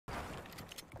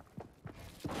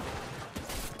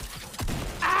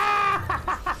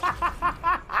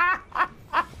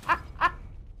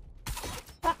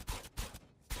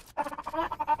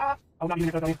not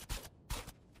using it.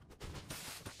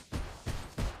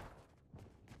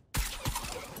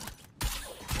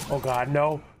 Oh God,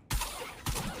 no.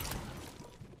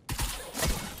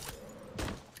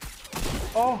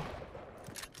 Oh.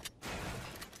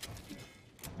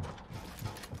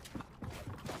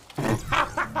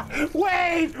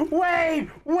 Wait,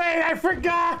 I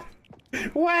forgot.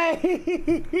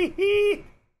 Wait.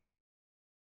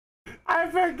 I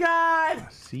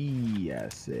forgot. Sí, ya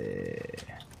sé.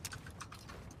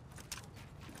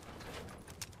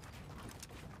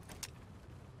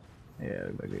 Yeah,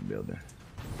 look like they building.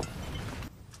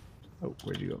 Oh,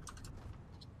 where'd you go?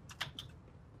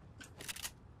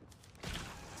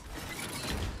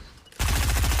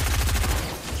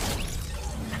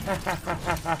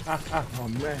 Oh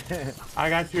man. I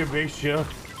got you a big shield.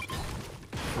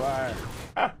 Fire.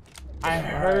 I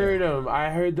heard him. I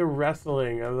heard the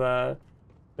wrestling of the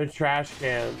trash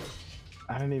can.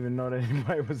 I didn't even know that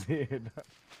anybody was here.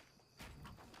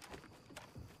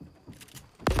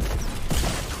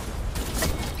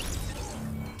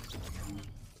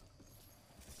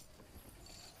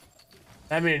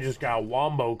 That man just got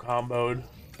wombo comboed.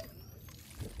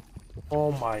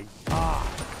 Oh my God.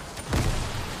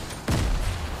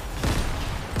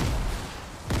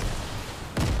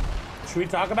 Should we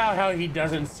talk about how he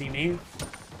doesn't see me?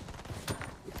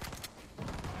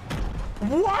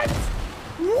 What?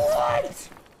 What?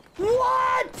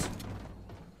 What?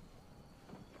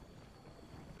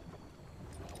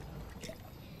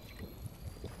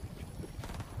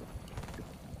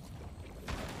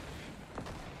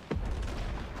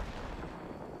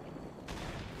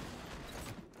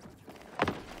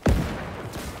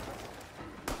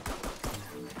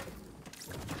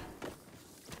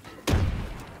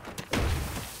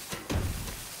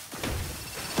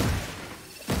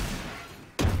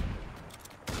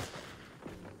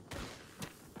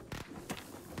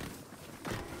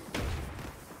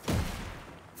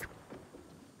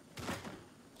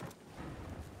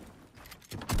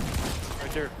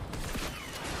 Right there.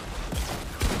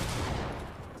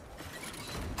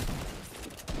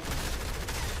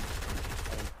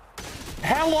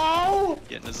 Hello?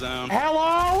 Get in the zone.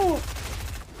 Hello?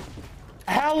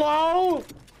 Hello?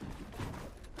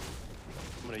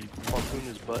 I'm gonna harpoon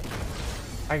his butt.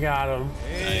 I got him.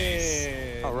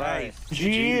 Hey, All right.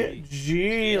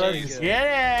 G, let's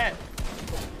get it.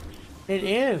 It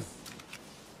is.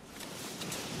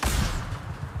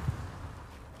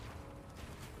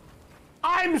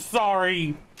 I'm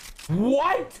sorry.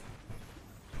 What?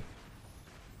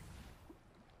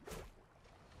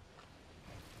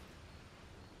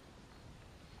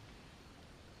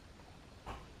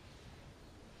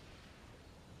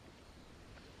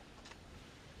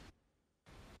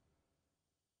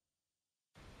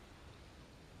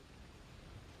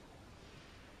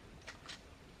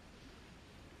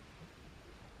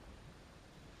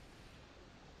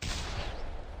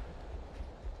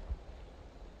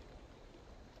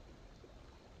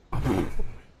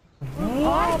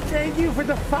 Oh, thank you for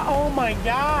the oh my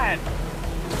God.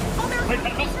 Oh, there we go.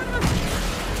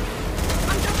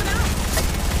 I'm jumping out.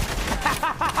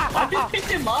 I just picked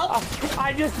him up.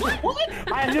 I just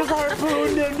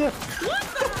harpooned him.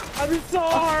 I'm so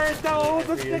hard though.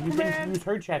 The stick man. Use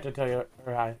her chat to tell you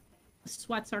her hi.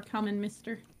 Sweats are coming,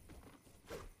 mister.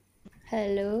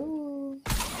 Hello.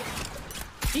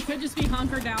 He could just be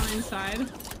hunkered down inside.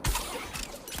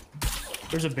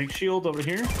 There's a big shield over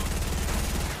here.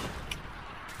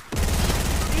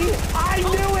 I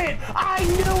knew it! I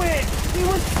knew it! He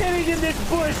was sitting in this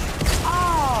bush!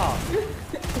 Ah!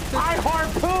 I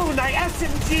harpooned! I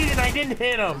SMG'd and I didn't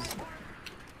hit him!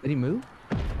 Did he move?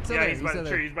 Yeah, he's by the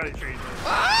tree. He's by the tree.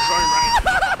 Ah!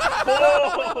 Going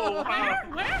right. Oh, wow.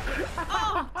 Where?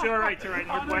 Oh! To our right,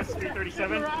 northwest,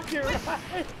 337.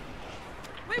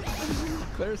 Wait.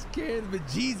 Claire scared the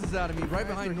bejesus out of me right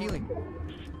behind healing.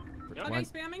 Okay, One,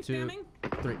 spamming, two, spamming.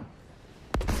 3.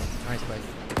 Nice play.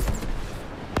 Right there.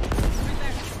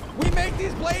 We make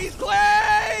these plays,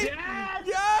 Clay! Yes!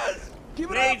 Yes!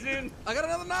 Keep it Amazing. up! I got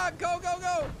another knock. Go, go,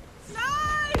 go!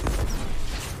 Nice!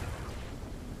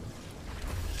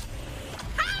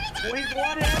 He's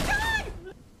one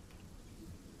hit.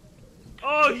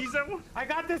 Oh, he's at one. I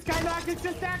got this guy knocked, it's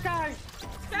just that guy!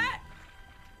 Set!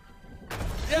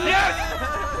 Yes!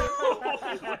 Oh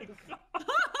my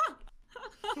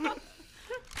God.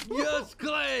 Yes,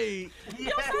 Clay!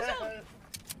 Yes.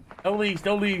 No lease,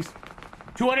 no lease.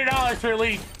 $200 for a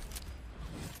lease.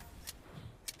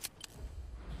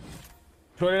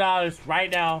 $200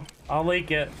 right now. I'll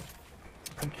link it.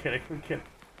 I'm kidding, I'm kidding.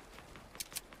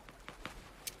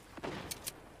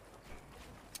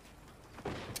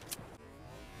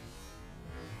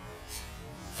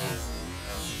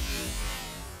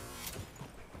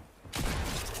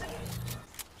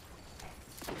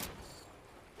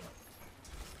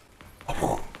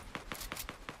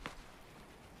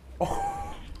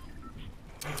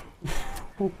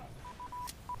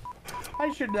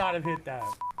 I should not have hit that.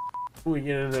 We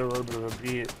get into a little bit of a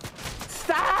beat.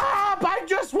 Stop! I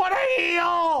just want to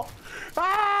heal!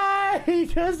 I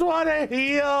just want to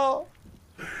heal!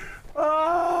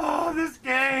 Oh, this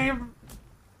game!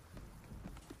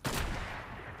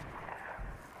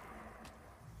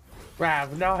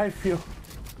 Rav, now I feel...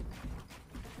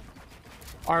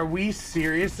 Are we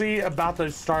seriously about to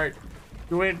start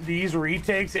doing these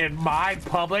retakes in my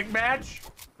public match?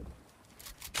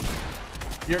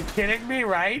 You're kidding me,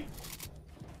 right?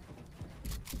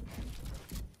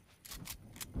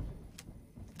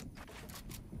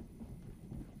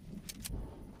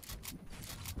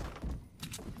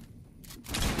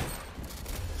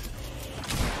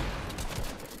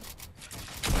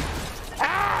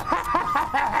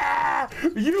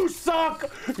 You suck.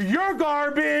 You're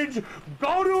garbage.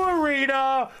 Go to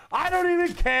arena. I don't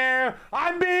even care.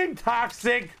 I'm being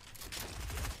toxic.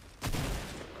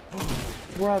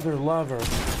 Brother lover.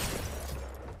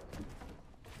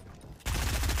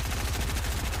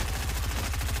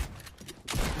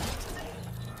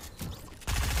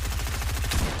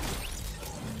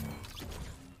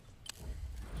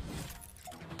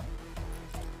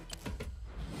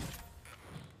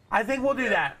 I think we'll do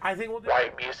that. I think we'll do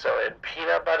White miso and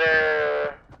peanut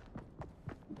butter.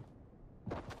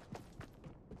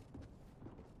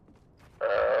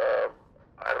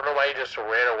 I don't know why you just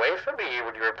ran away from me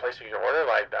when you were placing your order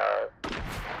like that.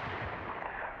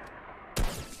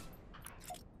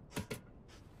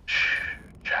 Shh,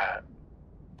 chat.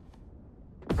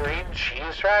 Green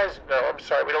cheese fries? No, I'm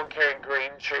sorry, we don't carry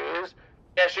green cheese.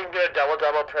 Yes, you can get a double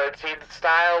protein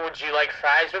style. Would you like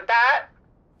fries with that?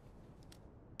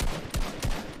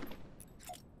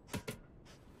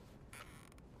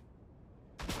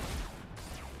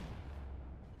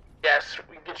 Yes,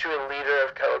 we can get you a liter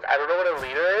of Coke. I don't know what a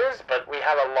liter is, but we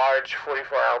have a large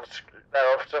 44-ounce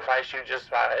that'll suffice you just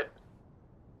fine.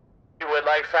 You would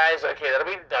like fries? Okay, that'll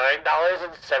be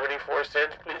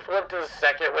 $9.74. Please pull up to the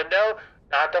second window,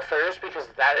 not the first, because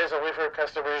that is only for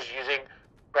customers using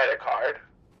credit card.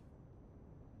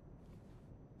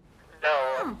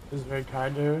 No. This is very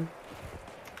kind to her.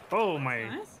 Oh my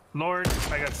Nice. lord!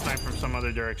 I got sniped from some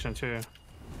other direction too.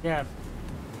 Yeah.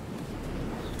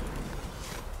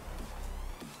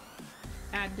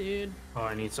 Bad dude. Oh,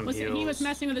 I need some He heals. was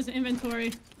messing with his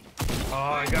inventory. Oh,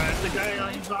 I got the guy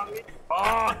on zombie.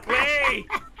 Oh, hey!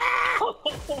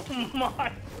 Oh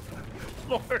my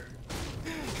lord!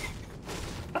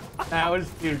 That was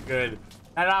too good.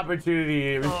 That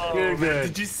opportunity, it was Oh, too man, good.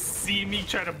 did you see me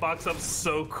try to box up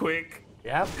so quick?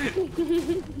 Yep.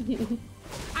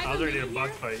 I was ready to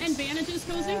box fight. And bandages,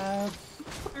 Cozy? I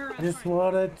just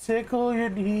wanna tickle your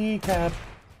kneecap.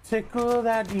 Tickle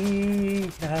that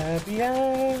kneecap,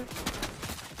 yeah.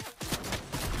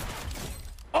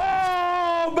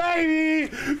 Oh,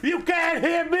 baby! You can't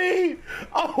hit me!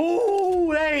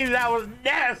 Oh, hey, that was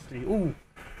nasty. Ooh.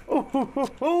 Ooh,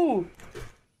 ooh, ooh.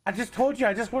 I just told you,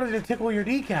 I just wanted to tickle your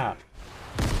kneecap.